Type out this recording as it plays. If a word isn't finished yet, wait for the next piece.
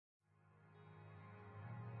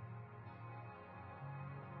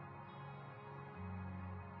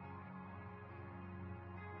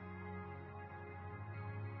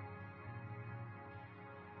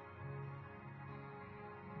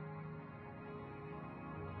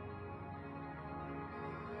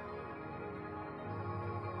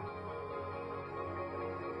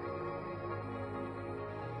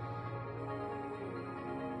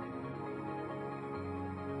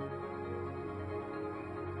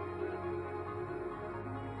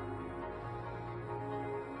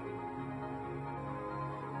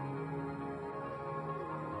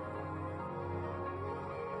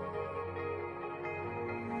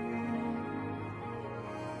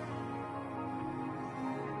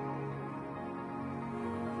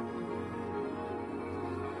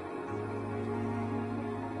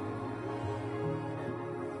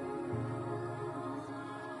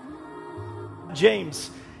James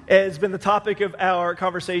has been the topic of our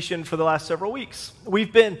conversation for the last several weeks.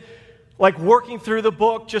 We've been working through the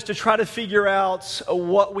book just to try to figure out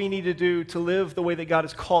what we need to do to live the way that God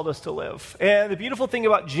has called us to live. And the beautiful thing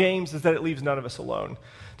about James is that it leaves none of us alone.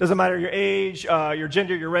 Doesn't matter your age, your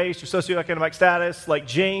gender, your race, your socioeconomic status,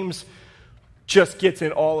 James just gets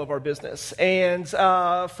in all of our business. And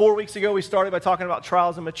 4 weeks ago, we started by talking about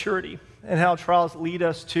trials and maturity and how trials lead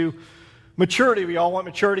us to maturity. We all want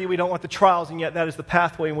maturity. We don't want the trials, and yet that is the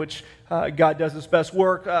pathway in which God does his best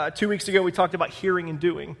work. 2 weeks ago, we talked about hearing and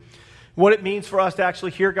doing, what it means for us to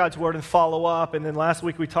actually hear God's word and follow up. And then last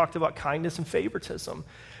week, we talked about kindness and favoritism.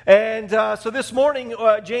 And so this morning,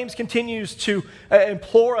 James continues to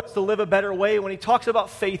implore us to live a better way when he talks about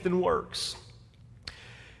faith and works.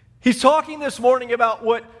 He's talking this morning about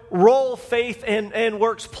what role faith and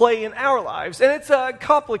works play in our lives. And it's a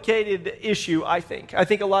complicated issue, I think. I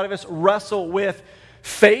think a lot of us wrestle with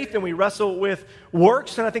faith and we wrestle with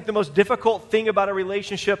works. And I think the most difficult thing about a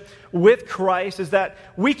relationship with Christ is that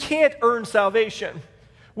we can't earn salvation.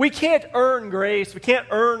 We can't earn grace. We can't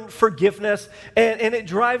earn forgiveness. And it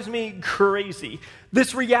drives me crazy.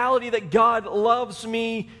 This reality that God loves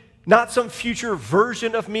me, not some future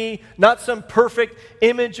version of me, not some perfect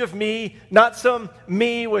image of me, not some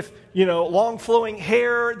me with, long flowing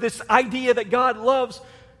hair. This idea that God loves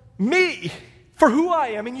me for who I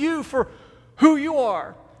am and you for who you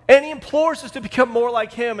are. And he implores us to become more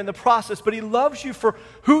like him in the process, but he loves you for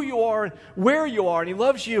who you are and where you are, and he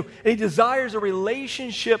loves you and he desires a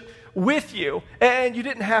relationship with you. And you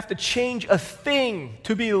didn't have to change a thing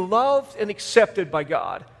to be loved and accepted by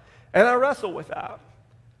God. And I wrestle with that.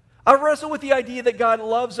 I wrestle with the idea that God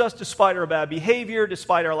loves us despite our bad behavior,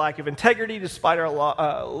 despite our lack of integrity, despite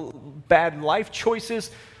our bad life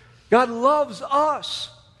choices. God loves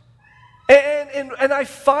us. And I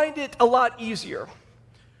find it a lot easier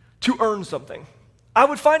to earn something. I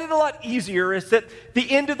would find it a lot easier is that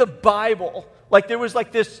the end of the Bible, there was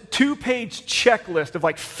this 2-page checklist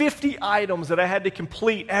of 50 items that I had to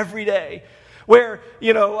complete every day. Where,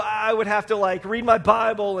 I would have to read my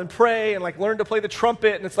Bible and pray and learn to play the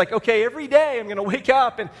trumpet. And it's okay, every day I'm going to wake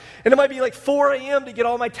up and it might be 4 a.m. to get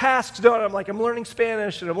all my tasks done. I'm learning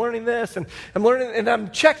Spanish and I'm learning this and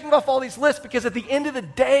I'm checking off all these lists because at the end of the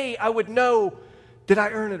day, I would know, did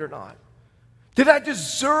I earn it or not? Did I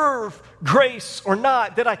deserve grace or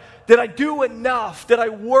not? Did I do enough? Did I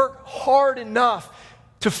work hard enough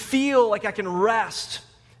to feel like I can rest?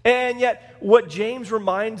 And yet, what James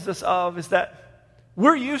reminds us of is that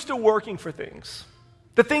we're used to working for things.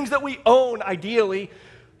 The things that we own, ideally,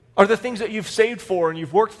 are the things that you've saved for and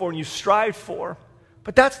you've worked for and you've strived for.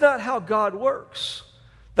 But that's not how God works.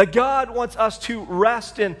 That God wants us to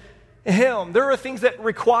rest in him. There are things that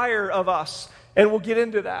require of us, and we'll get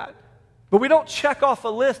into that. But we don't check off a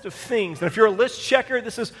list of things. And if you're a list checker,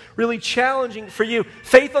 this is really challenging for you.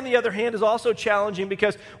 Faith, on the other hand, is also challenging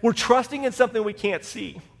because we're trusting in something we can't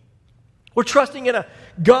see. We're trusting in a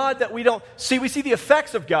God that we don't see. We see the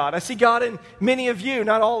effects of God. I see God in many of you,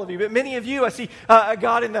 not all of you, but many of you. I see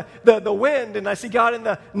God in the wind, and I see God in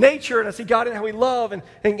the nature, and I see God in how we love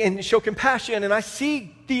and show compassion, and I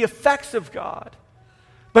see the effects of God.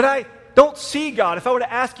 But I don't see God. If I were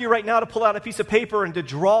to ask you right now to pull out a piece of paper and to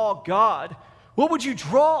draw God, what would you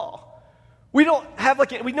draw? We don't have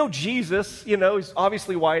we know Jesus, he's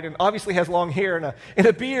obviously white and obviously has long hair and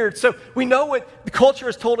a beard. So we know what the culture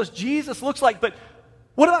has told us Jesus looks like, but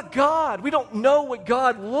what about God? We don't know what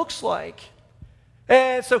God looks like.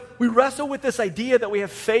 And so we wrestle with this idea that we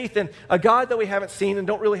have faith in a God that we haven't seen and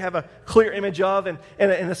don't really have a clear image of, and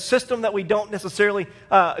a system that we don't necessarily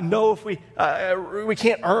know if we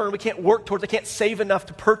can't earn, we can't work towards, I can't save enough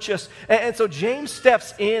to purchase. And so James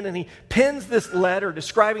steps in and he pens this letter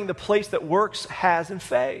describing the place that works has in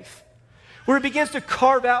faith, where he begins to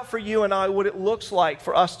carve out for you and I what it looks like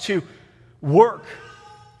for us to work.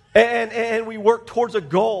 And we work towards a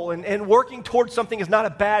goal, and working towards something is not a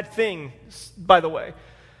bad thing, by the way.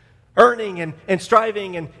 Earning and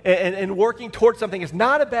striving and working towards something is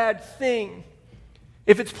not a bad thing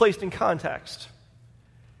if it's placed in context.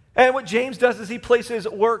 And what James does is he places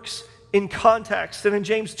works in context. And in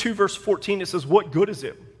James 2, verse 14, it says, "What good is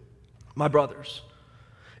it, my brothers,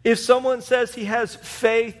 if someone says he has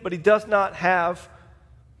faith but he does not have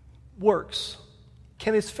works?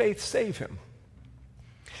 Can his faith save him?"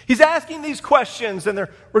 He's asking these questions, and they're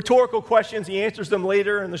rhetorical questions. He answers them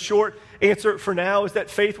later, and the short answer for now is that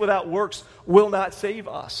faith without works will not save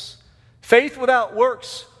us. Faith without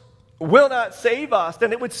works will not save us.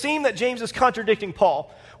 And it would seem that James is contradicting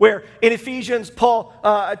Paul, where in Ephesians, Paul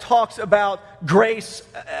talks about grace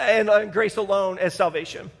and grace alone as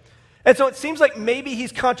salvation. And so it seems like maybe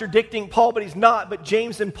he's contradicting Paul, but he's not. But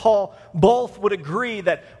James and Paul both would agree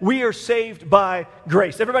that we are saved by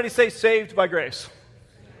grace. Everybody say saved by grace.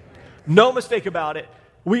 No mistake about it.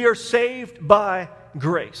 We are saved by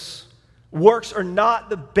grace. Works are not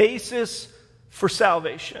the basis for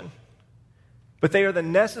salvation, but they are the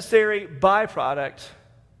necessary byproduct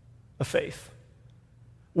of faith.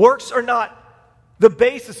 Works are not the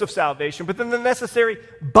basis of salvation, but then the necessary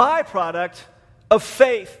byproduct of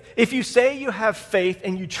faith. If you say you have faith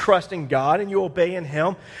and you trust in God and you obey in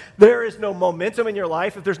Him, there is no momentum in your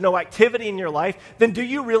life. If there's no activity in your life, then do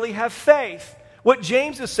you really have faith? What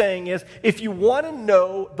James is saying is, if you want to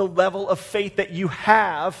know the level of faith that you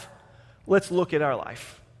have, let's look at our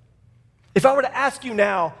life. If I were to ask you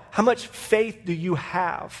now, how much faith do you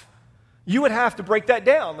have? You would have to break that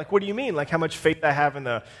down. Like, what do you mean? Like, how much faith I have in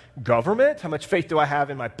the government? How much faith do I have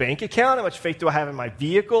in my bank account? How much faith do I have in my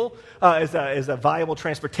vehicle as a viable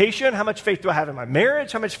transportation? How much faith do I have in my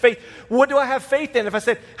marriage? How much faith? What do I have faith in? If I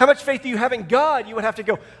said, how much faith do you have in God? You would have to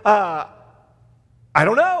go, I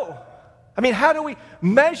don't know. I mean, how do we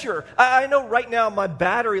measure? I know right now my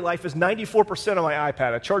battery life is 94% on my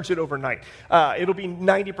iPad. I charged it overnight. It'll be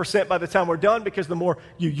 90% by the time we're done, because the more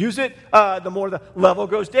you use it, the more the level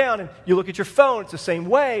goes down. And you look at your phone, it's the same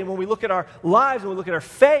way. And when we look at our lives and we look at our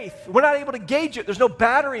faith, we're not able to gauge it. There's no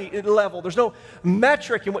battery level. There's no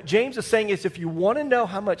metric. And what James is saying is, if you want to know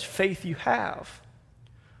how much faith you have,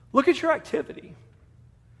 look at your activity.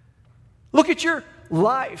 Look at your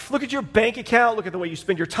life. Look at your bank account. Look at the way you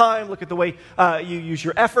spend your time. Look at the way you use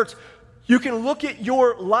your efforts. You can look at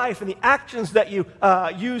your life and the actions that you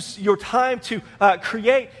use your time to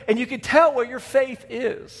create, and you can tell where your faith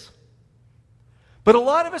is. But a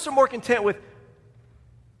lot of us are more content with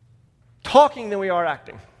talking than we are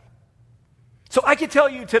acting. So I can tell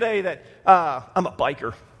you today that I'm a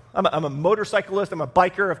biker. I'm a motorcyclist. I'm a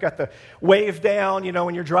biker. I've got the wave down. You know,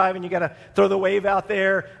 when you're driving, you got to throw the wave out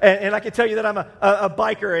there. And I can tell you that I'm a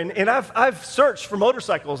biker. And I've searched for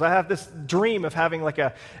motorcycles. I have this dream of having like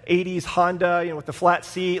a 80s Honda, with the flat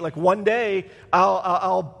seat. Like one day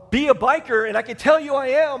I'll be a biker, and I can tell you I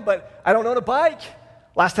am, but I don't own a bike.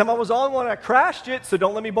 Last time I was on one, I crashed it, so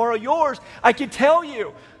don't let me borrow yours. I can tell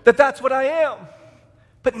you that that's what I am.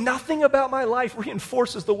 But nothing about my life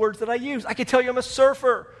reinforces the words that I use. I can tell you I'm a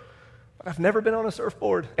surfer, but I've never been on a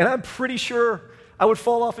surfboard. And I'm pretty sure I would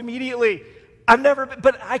fall off immediately.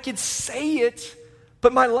 But I could say it,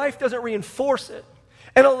 but my life doesn't reinforce it.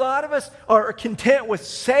 And a lot of us are content with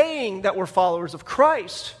saying that we're followers of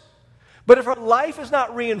Christ. But if our life is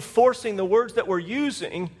not reinforcing the words that we're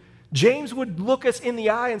using, James would look us in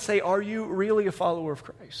the eye and say, are you really a follower of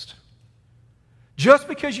Christ? Just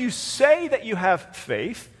because you say that you have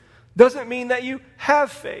faith doesn't mean that you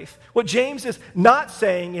have faith. What James is not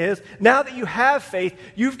saying is, now that you have faith,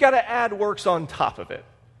 you've got to add works on top of it.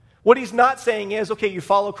 What he's not saying is, okay, you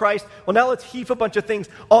follow Christ, well, now let's heap a bunch of things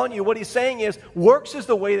on you. What he's saying is, works is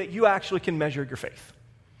the way that you actually can measure your faith.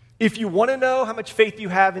 If you want to know how much faith you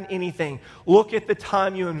have in anything, look at the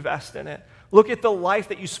time you invest in it. Look at the life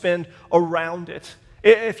that you spend around it.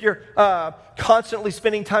 If you're constantly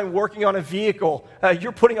spending time working on a vehicle,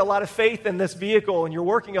 you're putting a lot of faith in this vehicle and you're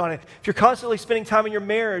working on it. If you're constantly spending time in your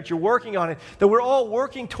marriage, you're working on it. That we're all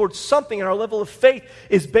working towards something, and our level of faith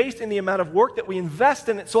is based in the amount of work that we invest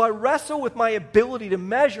in it. So I wrestle with my ability to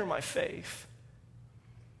measure my faith.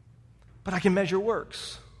 But I can measure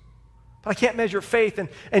works. But I can't measure faith.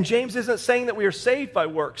 And James isn't saying that we are saved by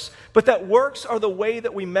works, but that works are the way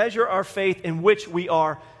that we measure our faith in which we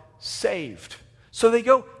are saved. So they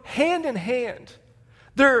go hand in hand.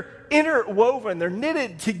 They're interwoven. They're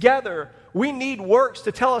knitted together. We need works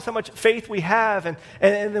to tell us how much faith we have, and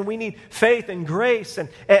then we need faith and grace. And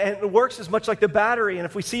works is much like the battery, and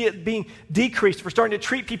if we see it being decreased, if we're starting to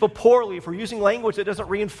treat people poorly, if we're using language that doesn't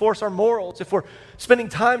reinforce our morals, if we're spending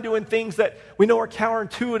time doing things that we know are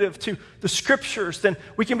counterintuitive to the Scriptures, then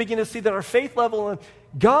we can begin to see that our faith level in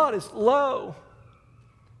God is low.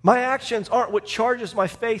 My actions aren't what charges my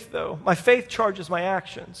faith, though. My faith charges my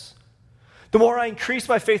actions. The more I increase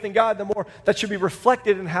my faith in God, the more that should be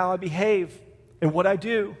reflected in how I behave and what I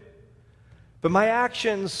do. But my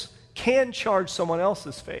actions can charge someone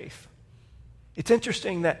else's faith. It's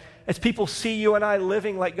interesting that as people see you and I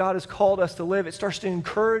living like God has called us to live, it starts to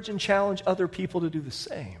encourage and challenge other people to do the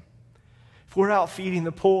same. If we're out feeding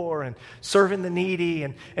the poor and serving the needy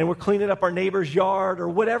and we're cleaning up our neighbor's yard or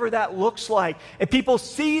whatever that looks like, and people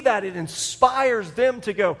see that, it inspires them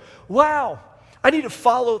to go, wow, I need to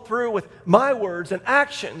follow through with my words and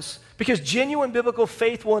actions, because genuine biblical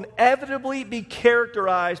faith will inevitably be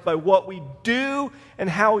characterized by what we do and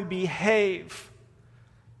how we behave.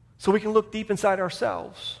 So we can look deep inside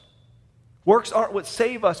ourselves. Works aren't what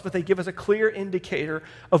save us, but they give us a clear indicator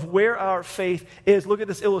of where our faith is. Look at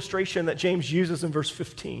this illustration that James uses in verse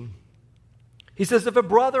 15. He says, if a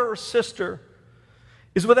brother or sister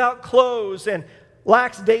is without clothes and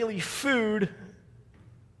lacks daily food,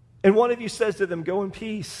 and one of you says to them, go in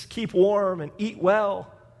peace, keep warm, and eat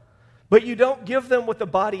well, but you don't give them what the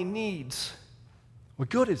body needs, what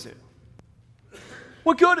good is it?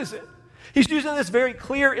 What good is it? He's using this very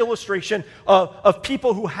clear illustration of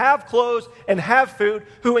people who have clothes and have food,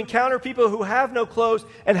 who encounter people who have no clothes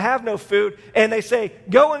and have no food, and they say,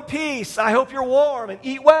 go in peace, I hope you're warm, and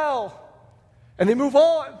eat well. And they move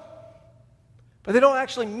on. But they don't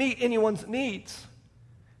actually meet anyone's needs.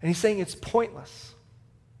 And he's saying it's pointless.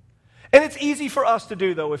 And it's easy for us to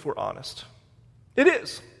do, though, if we're honest. It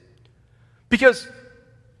is. Because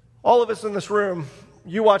all of us in this room,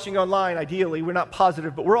 you watching online, ideally, we're not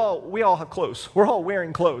positive, but we all have clothes. We're all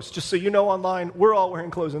wearing clothes. Just so you know, online, we're all wearing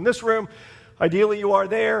clothes. In this room, ideally, you are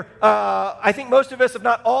there. I think most of us, if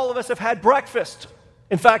not all of us, have had breakfast.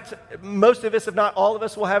 In fact, most of us, if not all of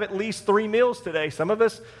us, will have at least 3 meals today. Some of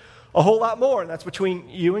us, a whole lot more, and that's between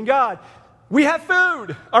you and God. We have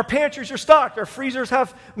food. Our pantries are stocked. Our freezers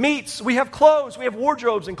have meats. We have clothes. We have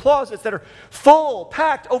wardrobes and closets that are full,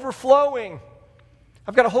 packed, overflowing.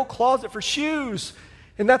 I've got a whole closet for shoes,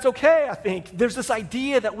 and that's okay, I think. There's this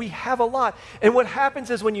idea that we have a lot, and what happens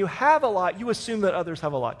is when you have a lot, you assume that others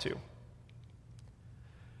have a lot too.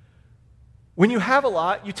 When you have a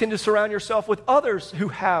lot, you tend to surround yourself with others who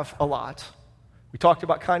have a lot. We talked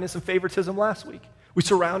about kindness and favoritism last week. We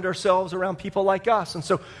surround ourselves around people like us. And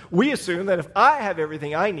so we assume that if I have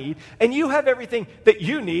everything I need and you have everything that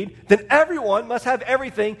you need, then everyone must have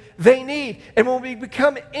everything they need. And when we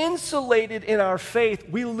become insulated in our faith,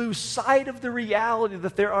 we lose sight of the reality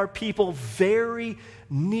that there are people very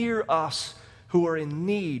near us who are in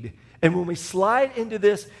need. And when we slide into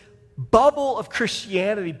this bubble of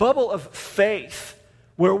Christianity, bubble of faith,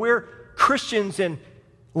 where we're Christians in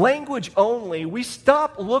language only, we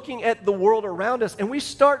stop looking at the world around us and we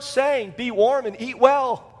start saying, be warm and eat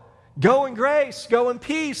well, go in grace, go in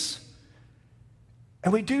peace.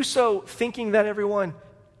 And we do so thinking that everyone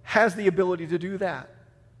has the ability to do that.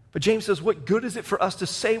 But James says, what good is it for us to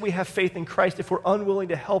say we have faith in Christ if we're unwilling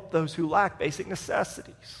to help those who lack basic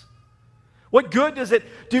necessities? What good does it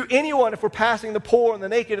do anyone if we're passing the poor and the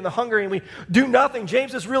naked and the hungry and we do nothing?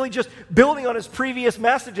 James is really just building on his previous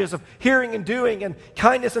messages of hearing and doing and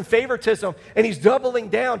kindness and favoritism. And he's doubling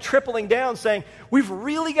down, tripling down, saying, we've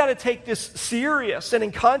really got to take this serious. And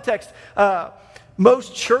in context,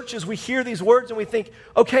 most churches, we hear these words and we think,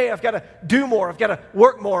 okay, I've got to do more. I've got to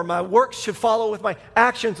work more. My works should follow with my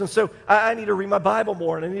actions. And so I need to read my Bible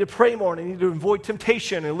more, and I need to pray more, and I need to avoid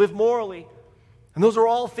temptation and live morally. And those are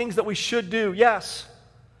all things that we should do, yes.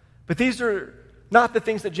 But these are not the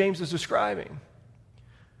things that James is describing.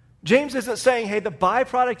 James isn't saying, hey, the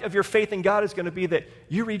byproduct of your faith in God is going to be that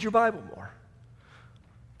you read your Bible more.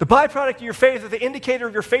 The byproduct of your faith, or the indicator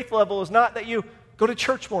of your faith level, is not that you go to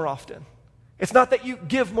church more often. It's not that you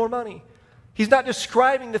give more money. He's not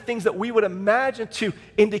describing the things that we would imagine to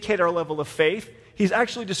indicate our level of faith. He's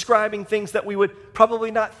actually describing things that we would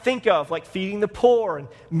probably not think of, like feeding the poor and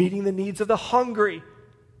meeting the needs of the hungry.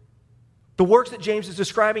 The works that James is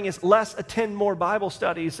describing is less attend more Bible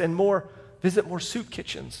studies and more visit more soup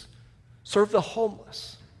kitchens, serve the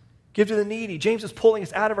homeless, give to the needy. James is pulling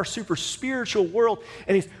us out of our super spiritual world,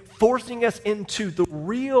 and he's forcing us into the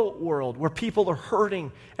real world where people are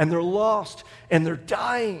hurting and they're lost and they're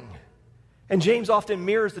dying. And James often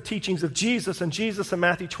mirrors the teachings of Jesus, and Jesus in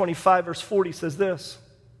Matthew 25, verse 40 says this,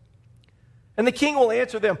 and the king will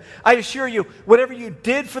answer them, I assure you, whatever you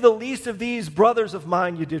did for the least of these brothers of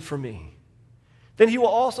mine, you did for me. Then he will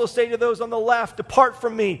also say to those on the left, depart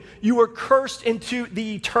from me, you are cursed into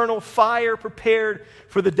the eternal fire prepared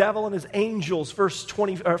for the devil and his angels. Verse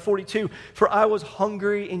 42, for I was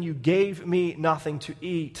hungry and you gave me nothing to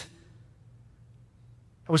eat.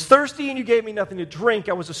 I was thirsty and you gave me nothing to drink.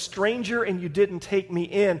 I was a stranger and you didn't take me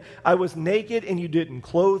in. I was naked and you didn't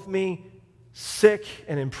clothe me. Sick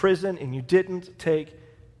and in prison and you didn't take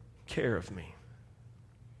care of me.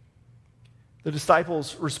 The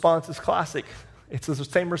disciples' response is classic. It's the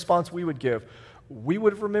same response we would give. We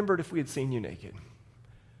would have remembered if we had seen you naked.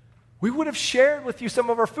 We would have shared with you some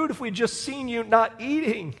of our food if we had just seen you not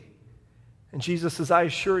eating. And Jesus says, I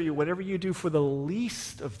assure you, whatever you do for the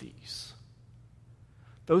least of these,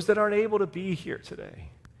 those that aren't able to be here today,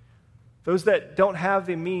 those that don't have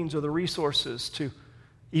the means or the resources to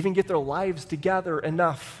even get their lives together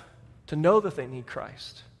enough to know that they need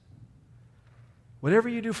Christ. Whatever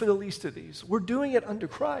you do for the least of these, we're doing it under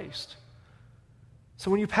Christ. So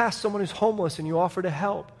when you pass someone who's homeless and you offer to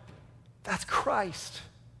help, That's Christ.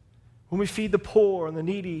 When we feed the poor and the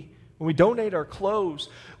needy, when we donate our clothes,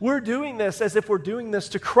 we're doing this as if we're doing this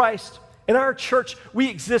to Christ. In our church, we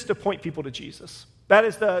exist to point people to Jesus. That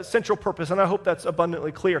is the central purpose, and I hope that's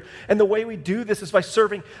abundantly clear. And the way we do this is by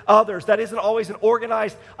serving others. That isn't always an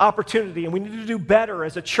organized opportunity, and we need to do better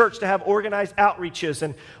as a church to have organized outreaches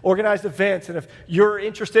and organized events. And if you're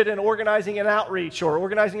interested in organizing an outreach or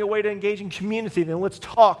organizing a way to engage in community, then let's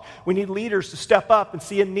talk. We need leaders to step up and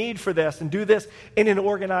see a need for this and do this in an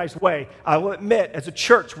organized way. I will admit, as a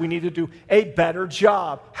church, we need to do a better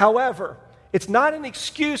job. However, it's not an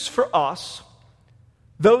excuse for us,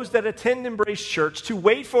 those that attend Embrace Church, to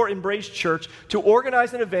wait for Embrace Church to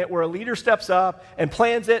organize an event where a leader steps up and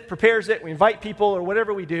plans it, prepares it, we invite people or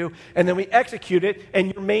whatever we do, and then we execute it,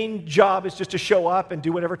 and your main job is just to show up and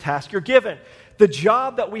do whatever task you're given. The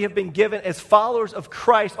job that we have been given as followers of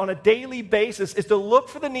Christ on a daily basis is to look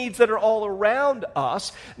for the needs that are all around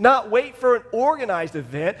us, not wait for an organized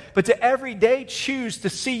event, but to every day choose to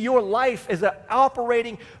see your life as an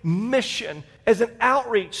operating mission, as an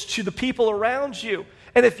outreach to the people around you.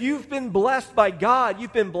 And if you've been blessed by God,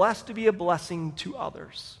 you've been blessed to be a blessing to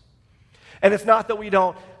others. And it's not that we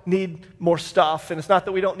don't need more stuff, and it's not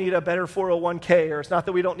that we don't need a better 401k, or it's not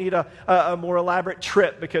that we don't need a more elaborate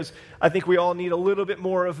trip, because I think we all need a little bit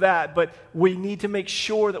more of that, but we need to make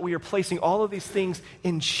sure that we are placing all of these things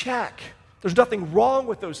in check. There's nothing wrong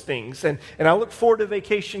with those things, and I look forward to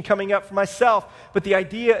vacation coming up for myself, but the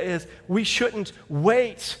idea is we shouldn't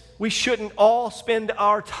wait. We shouldn't all spend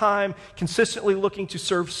our time consistently looking to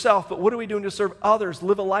serve self, but what are we doing to serve others?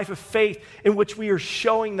 Live a life of faith in which we are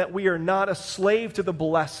showing that we are not a slave to the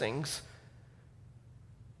blessings,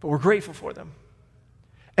 but we're grateful for them.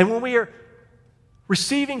 And when we are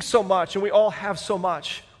receiving so much, and we all have so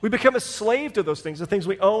much, we become a slave to those things. The things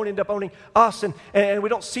we own end up owning us, and we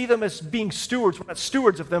don't see them as being stewards. We're not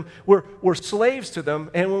stewards of them. We're slaves to them.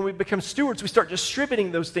 And when we become stewards, we start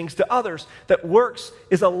distributing those things to others. That works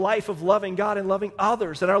is a life of loving God and loving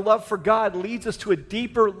others. And our love for God leads us to a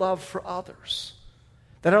deeper love for others.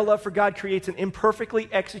 That our love for God creates an imperfectly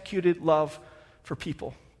executed love for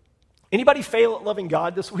people. Anybody fail at loving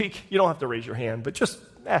God this week? You don't have to raise your hand, but just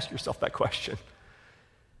ask yourself that question.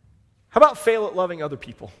 How about fail at loving other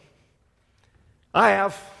people? I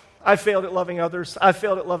have. I failed at loving others. I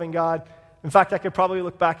failed at loving God. In fact, I could probably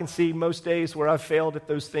look back and see most days where I've failed at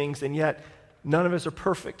those things, and yet none of us are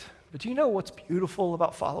perfect. But do you know what's beautiful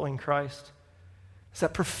about following Christ? It's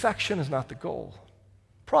that perfection is not the goal.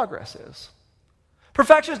 Progress is.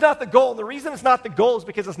 Perfection is not the goal, and the reason it's not the goal is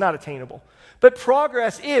because it's not attainable. But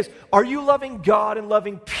progress is, are you loving God and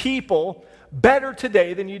loving people better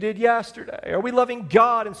today than you did yesterday? Are we loving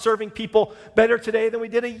God and serving people better today than we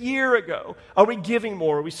did a year ago? Are we giving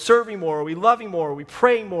more? Are we serving more? Are we loving more? Are we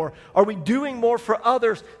praying more? Are we doing more for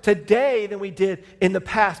others today than we did in the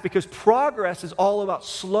past? Because progress is all about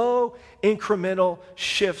slow, incremental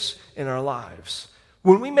shifts in our lives.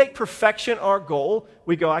 When we make perfection our goal,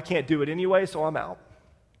 we go, I can't do it anyway, so I'm out.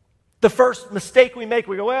 The first mistake we make,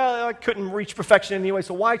 we go, well, I couldn't reach perfection anyway,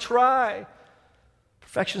 so why try?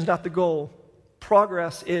 Perfection is not the goal.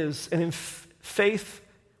 Progress is, and if faith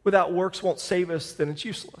without works won't save us, then it's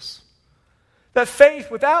useless. That faith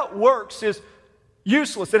without works is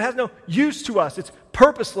useless. It has no use to us. It's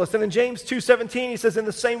purposeless. And in James 2:17, he says, in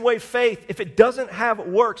the same way, faith, if it doesn't have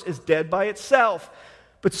works, is dead by itself.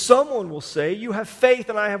 But someone will say, you have faith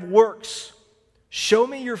and I have works. Show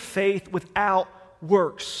me your faith without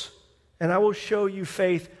works, and I will show you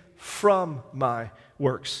faith from my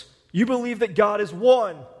works. You believe that God is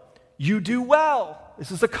one. You do well.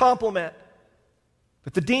 This is a compliment.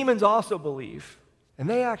 But the demons also believe, and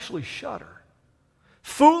they actually shudder.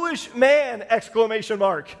 Foolish man! Exclamation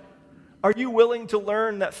mark. Are you willing to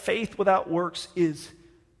learn that faith without works is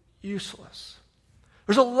useless?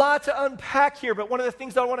 There's a lot to unpack here, but one of the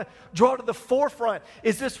things that I want to draw to the forefront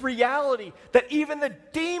is this reality that even the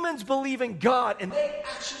demons believe in God, and they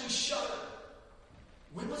actually shudder.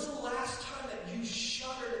 When was the last time that you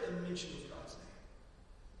shuddered at the mention of God's name?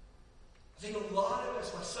 I think a lot of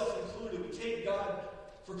us, myself included, we take God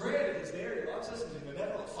for granted. He's there, he loves us, and he's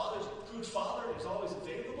benevolent Father, he's a good Father, and he's always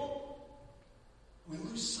available. We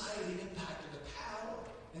lose sight of the impact of the power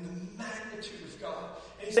and the magnitude of God.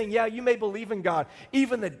 And he's saying, yeah, you may believe in God.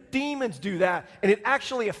 Even the demons do that, and it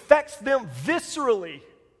actually affects them viscerally.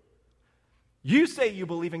 You say you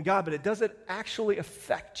believe in God, but it doesn't actually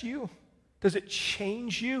affect you. Does it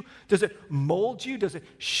change you? Does it mold you? Does it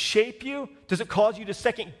shape you? Does it cause you to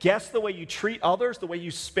second guess the way you treat others, the way you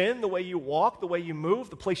spin, the way you walk, the way you move,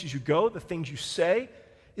 the places you go, the things you say?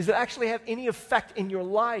 Does it actually have any effect in your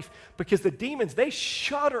life? Because the demons, they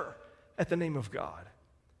shudder at the name of God.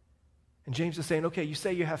 And James is saying, okay, you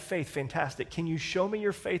say you have faith, fantastic. Can you show me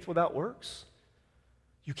your faith without works?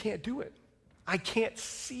 You can't do it. I can't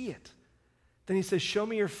see it. Then he says, show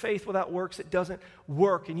me your faith without works. It doesn't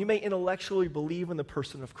work. And you may intellectually believe in the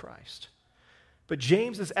person of Christ. But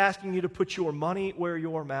James is asking you to put your money where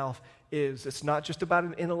your mouth is. It's not just about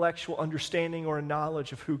an intellectual understanding or a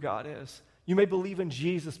knowledge of who God is. You may believe in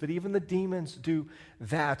Jesus, but even the demons do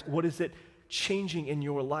that. What is it changing in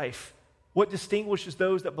your life? What distinguishes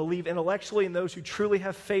those that believe intellectually and those who truly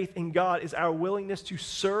have faith in God is our willingness to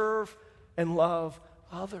serve and love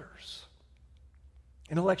others.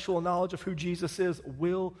 Intellectual knowledge of who Jesus is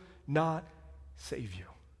will not save you.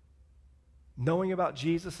 Knowing about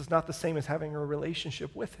Jesus is not the same as having a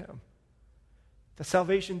relationship with him. That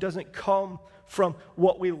salvation doesn't come from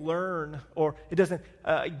what we learn, or it doesn't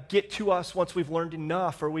get to us once we've learned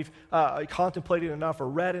enough, or we've contemplated enough, or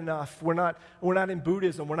read enough. We're not in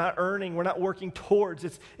Buddhism. We're not earning. We're not working towards.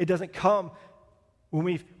 It doesn't come when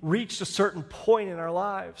we've reached a certain point in our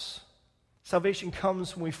lives. Salvation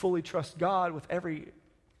comes when we fully trust God with every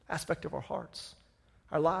aspect of our hearts,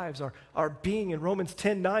 our lives, our being. And Romans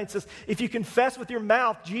 10:9 says, if you confess with your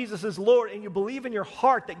mouth Jesus is Lord and you believe in your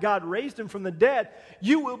heart that God raised him from the dead,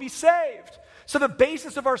 you will be saved. So the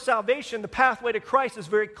basis of our salvation, the pathway to Christ, is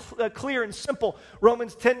very clear and simple.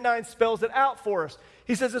 Romans 10:9 spells it out for us.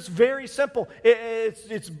 He says it's very simple.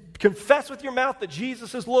 It's confess with your mouth that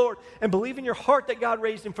Jesus is Lord and believe in your heart that God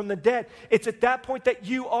raised him from the dead. It's at that point that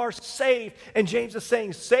you are saved. And James is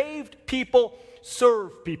saying, saved people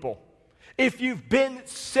serve people. If you've been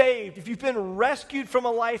saved, if you've been rescued from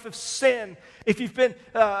a life of sin, if you've been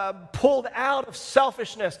pulled out of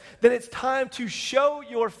selfishness, then it's time to show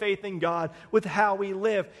your faith in God with how we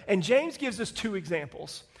live. And James gives us two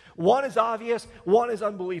examples. One is obvious, one is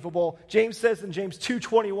unbelievable. James says in James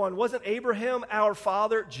 2:21, wasn't Abraham our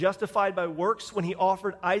father justified by works when he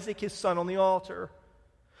offered Isaac his son on the altar?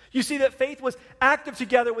 You see that faith was active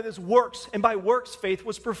together with his works, and by works faith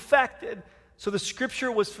was perfected. So the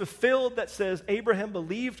scripture was fulfilled that says Abraham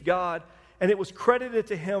believed God, and it was credited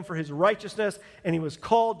to him for his righteousness, and he was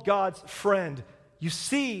called God's friend. You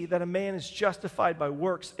see that a man is justified by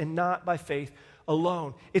works and not by faith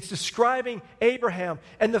alone. It's describing Abraham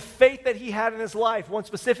and the faith that he had in his life. One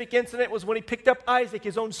specific incident was when he picked up Isaac,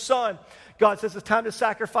 his own son. God says it's time to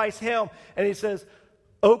sacrifice him, and he says,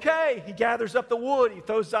 okay. He gathers up the wood. He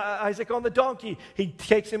throws Isaac on the donkey. He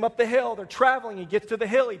takes him up the hill. They're traveling. He gets to the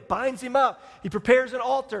hill. He binds him up. He prepares an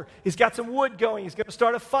altar. He's got some wood going. He's going to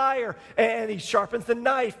start a fire. And he sharpens the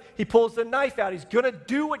knife. He pulls the knife out. He's going to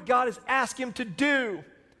do what God has asked him to do.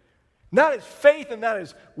 And that is faith, and that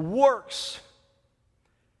is works.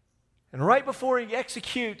 And right before he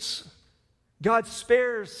executes, God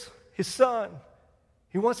spares his son.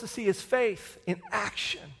 He wants to see his faith in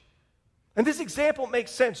action. And this example makes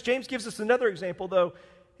sense. James gives us another example, though.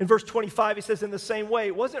 In verse 25, he says, in the same way,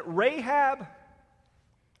 wasn't Rahab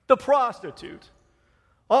the prostitute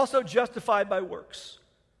also justified by works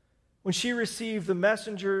when she received the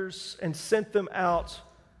messengers and sent them out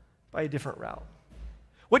by a different route?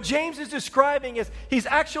 What James is describing is he's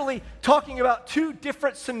actually talking about two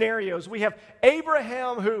different scenarios. We have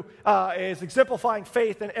Abraham, who is exemplifying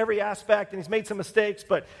faith in every aspect, and he's made some mistakes,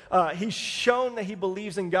 but he's shown that he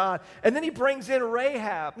believes in God. And then he brings in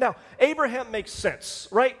Rahab. Now, Abraham makes sense,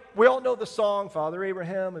 right? We all know the song, Father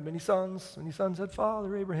Abraham and many sons. Many sons had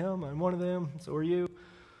Father Abraham, I'm one of them, so are you.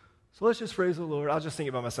 So let's just praise the Lord. I'll just sing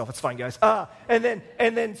it by myself. It's fine, guys. And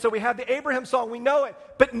then, so we have the Abraham song. We know it.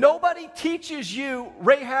 But nobody teaches you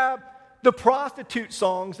Rahab the prostitute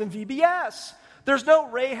songs in VBS. There's no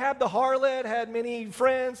Rahab the harlot had many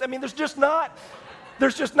friends. I mean, there's just not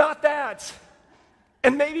that.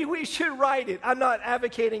 And maybe we should write it. I'm not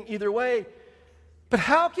advocating either way. But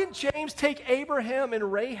how can James take Abraham and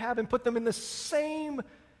Rahab and put them in the same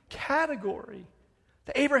category?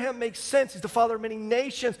 The Abraham makes sense. He's the father of many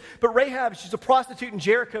nations. But Rahab, she's a prostitute in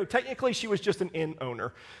Jericho. Technically, she was just an inn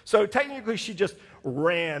owner. So technically, she just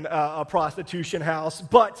ran a prostitution house.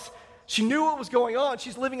 But she knew what was going on.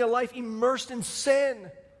 She's living a life immersed in sin.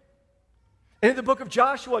 And in the book of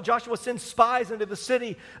Joshua, Joshua sends spies into the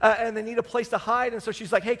city, and they need a place to hide. And so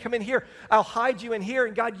she's like, hey, come in here. I'll hide you in here.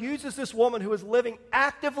 And God uses this woman who is living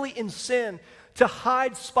actively in sin to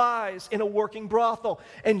hide spies in a working brothel.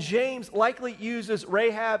 And James likely uses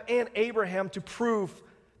Rahab and Abraham to prove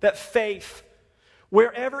that faith,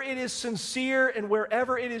 wherever it is sincere and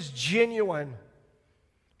wherever it is genuine,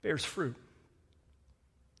 bears fruit.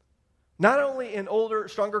 Not only in older,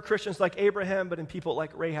 stronger Christians like Abraham, but in people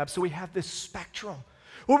like Rahab. So we have this spectrum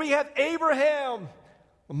where we have Abraham,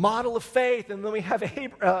 a model of faith, and then we have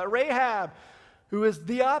Rahab, who is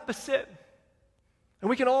the opposite. And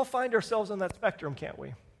we can all find ourselves on that spectrum, can't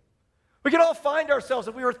we? We can all find ourselves,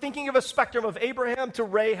 if we were thinking of a spectrum of Abraham to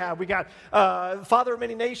Rahab. We got father of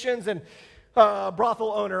many nations and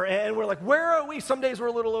brothel owner, and we're like, where are we? Some days we're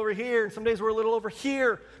a little over here, and some days we're a little over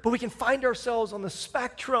here. But we can find ourselves on the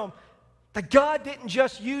spectrum that God didn't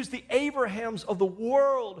just use the Abrahams of the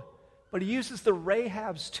world, but he uses the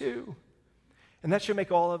Rahabs too. And that should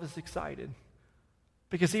make all of us excited.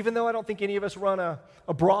 Because even though I don't think any of us run a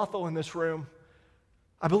brothel in this room,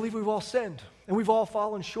 I believe we've all sinned, and we've all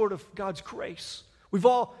fallen short of God's grace. We've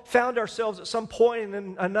all found ourselves at some point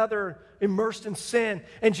and another immersed in sin.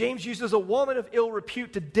 And James uses a woman of ill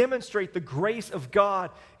repute to demonstrate the grace of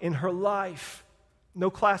God in her life. No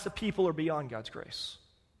class of people are beyond God's grace.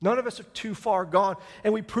 None of us are too far gone.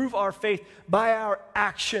 And we prove our faith by our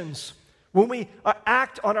actions. When we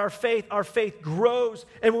act on our faith grows.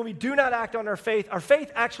 And when we do not act on our faith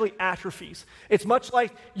actually atrophies. It's much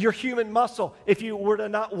like your human muscle. If you were to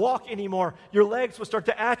not walk anymore, your legs would start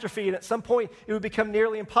to atrophy. And at some point, it would become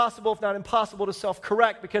nearly impossible, if not impossible, to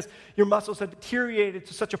self-correct because your muscles have deteriorated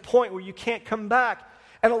to such a point where you can't come back.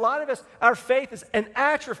 And a lot of us, our faith is an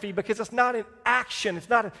atrophy because it's not an action. It's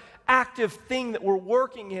not an active thing that we're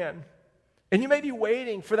working in. And you may be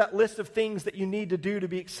waiting for that list of things that you need to do to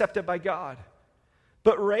be accepted by God.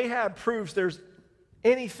 But Rahab proves there's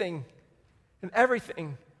anything and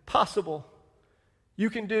everything possible you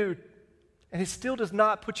can do. And it still does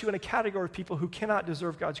not put you in a category of people who cannot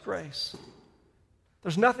deserve God's grace.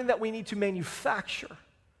 There's nothing that we need to manufacture.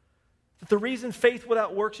 That the reason faith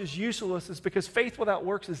without works is useless is because faith without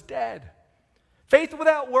works is dead. Faith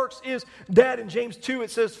without works is dead. In James 2,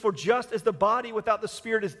 it says, for just as the body without the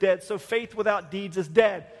spirit is dead, so faith without deeds is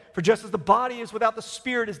dead. For just as the body is without the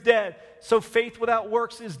spirit is dead, so faith without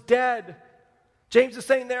works is dead. James is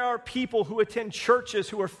saying there are people who attend churches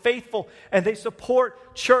who are faithful and they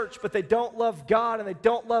support church, but they don't love God and they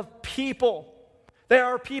don't love people. There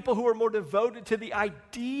are people who are more devoted to the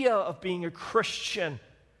idea of being a Christian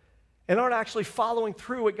and aren't actually following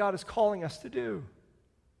through what God is calling us to do.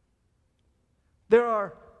 There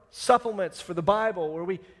are supplements for the Bible where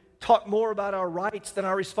we talk more about our rights than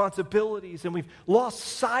our responsibilities, and we've lost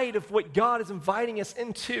sight of what God is inviting us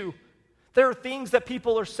into. There are things that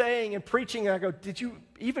people are saying and preaching, and I go, did you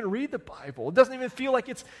even read the Bible? It doesn't even feel like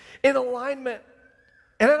it's in alignment.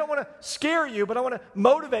 And I don't want to scare you, but I want to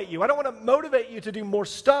motivate you. I don't want to motivate you to do more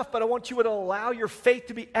stuff, but I want you to allow your faith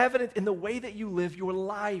to be evident in the way that you live your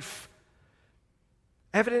life.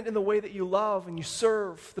 Evident in the way that you love and you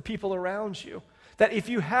serve the people around you. That if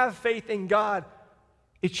you have faith in God,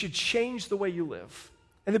 it should change the way you live.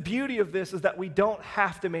 And the beauty of this is that we don't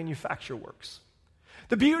have to manufacture works.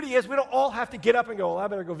 The beauty is we don't all have to get up and go, well, I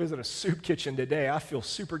better go visit a soup kitchen today. I feel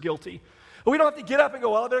super guilty. We don't have to get up and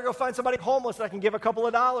go, well, I better go find somebody homeless that I can give a couple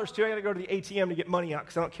of dollars to. I got to go to the ATM to get money out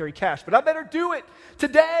because I don't carry cash. But I better do it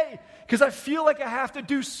today because I feel like I have to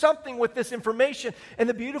do something with this information. And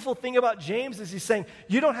the beautiful thing about James is he's saying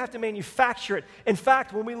you don't have to manufacture it. In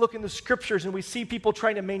fact, when we look in the scriptures and we see people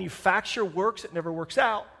trying to manufacture works, it never works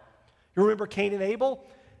out. You remember Cain and Abel?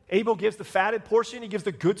 Abel gives the fatted portion. He gives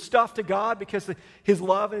the good stuff to God because of his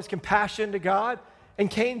love and his compassion to God. And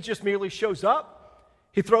Cain just merely shows up.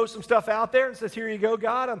 He throws some stuff out there and says, here you go,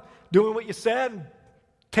 God, I'm doing what you said, and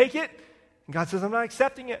take it. And God says, I'm not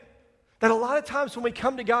accepting it. That a lot of times when we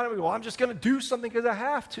come to God and we go, well, I'm just going to do something because I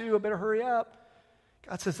have to, I better hurry up.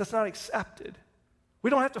 God says, that's not accepted. We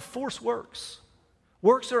don't have to force works.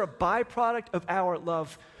 Works are a byproduct of our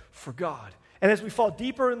love for God. And as we fall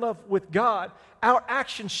deeper in love with God, our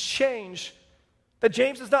actions change. That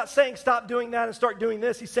James is not saying stop doing that and start doing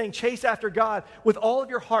this. He's saying chase after God with all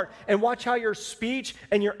of your heart and watch how your speech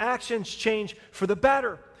and your actions change for the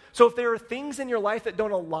better. So if there are things in your life that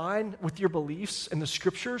don't align with your beliefs and the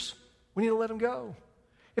scriptures, we need to let them go.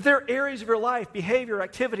 If there are areas of your life, behavior,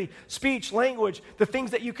 activity, speech, language, the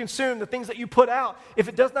things that you consume, the things that you put out, if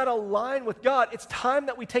it does not align with God, it's time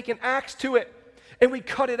that we take an axe to it and we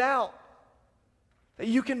cut it out. That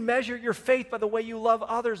you can measure your faith by the way you love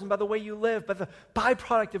others and by the way you live, by the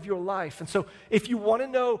byproduct of your life. And so if you want to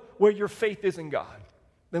know where your faith is in God,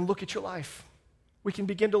 then look at your life. We can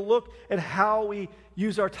begin to look at how we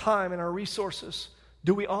use our time and our resources.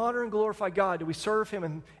 Do we honor and glorify God? Do we serve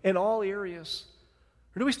Him in all areas?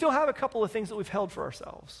 Or do we still have a couple of things that we've held for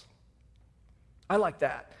ourselves? I like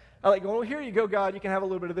that. I like going, well, here you go, God. You can have a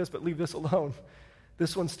little bit of this, but leave this alone.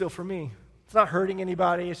 This one's still for me. It's not hurting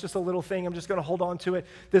anybody. It's just a little thing. I'm just going to hold on to it.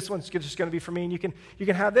 This one's just going to be for me. And you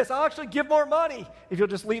can have this. I'll actually give more money if you'll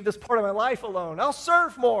just leave this part of my life alone. I'll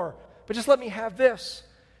serve more, but just let me have this.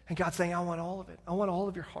 And God's saying, I want all of it. I want all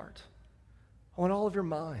of your heart. I want all of your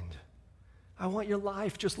mind. I want your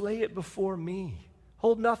life. Just lay it before me.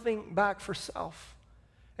 Hold nothing back for self.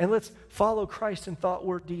 And let's follow Christ in thought,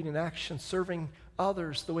 word, deed, and action, serving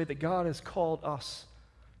others the way that God has called us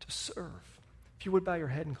to serve. If you would bow your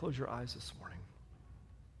head and close your eyes this morning.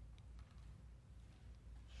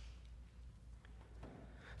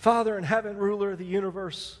 Father in heaven, ruler of the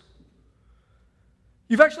universe,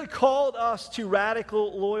 you've actually called us to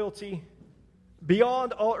radical loyalty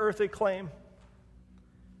beyond all earthly claim.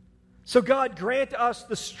 So God, grant us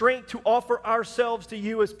the strength to offer ourselves to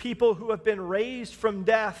you as people who have been raised from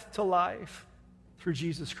death to life through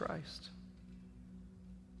Jesus Christ,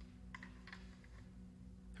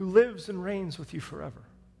 who lives and reigns with you forever.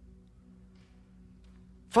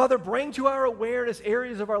 Father, bring to our awareness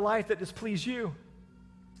areas of our life that displease you,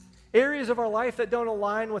 areas of our life that don't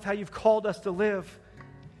align with how you've called us to live,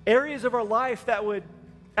 areas of our life that would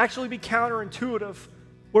actually be counterintuitive,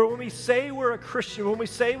 where when we say we're a Christian, when we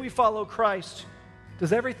say we follow Christ,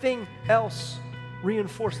 does everything else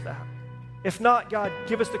reinforce that? If not, God,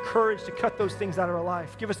 give us the courage to cut those things out of our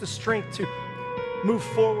life. Give us the strength to move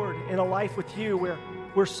forward in a life with you where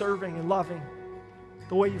we're serving and loving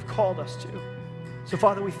the way you've called us to. So,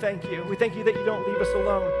 Father, we thank you. We thank you that you don't leave us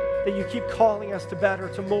alone, that you keep calling us to better,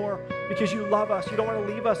 to more, because you love us. You don't want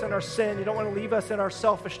to leave us in our sin. You don't want to leave us in our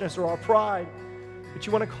selfishness or our pride, but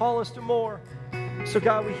you want to call us to more. So,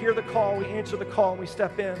 God, we hear the call, we answer the call, and we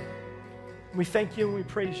step in. And we thank you and we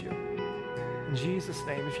praise you. In Jesus'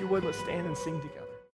 name, if you would, let's stand and sing together.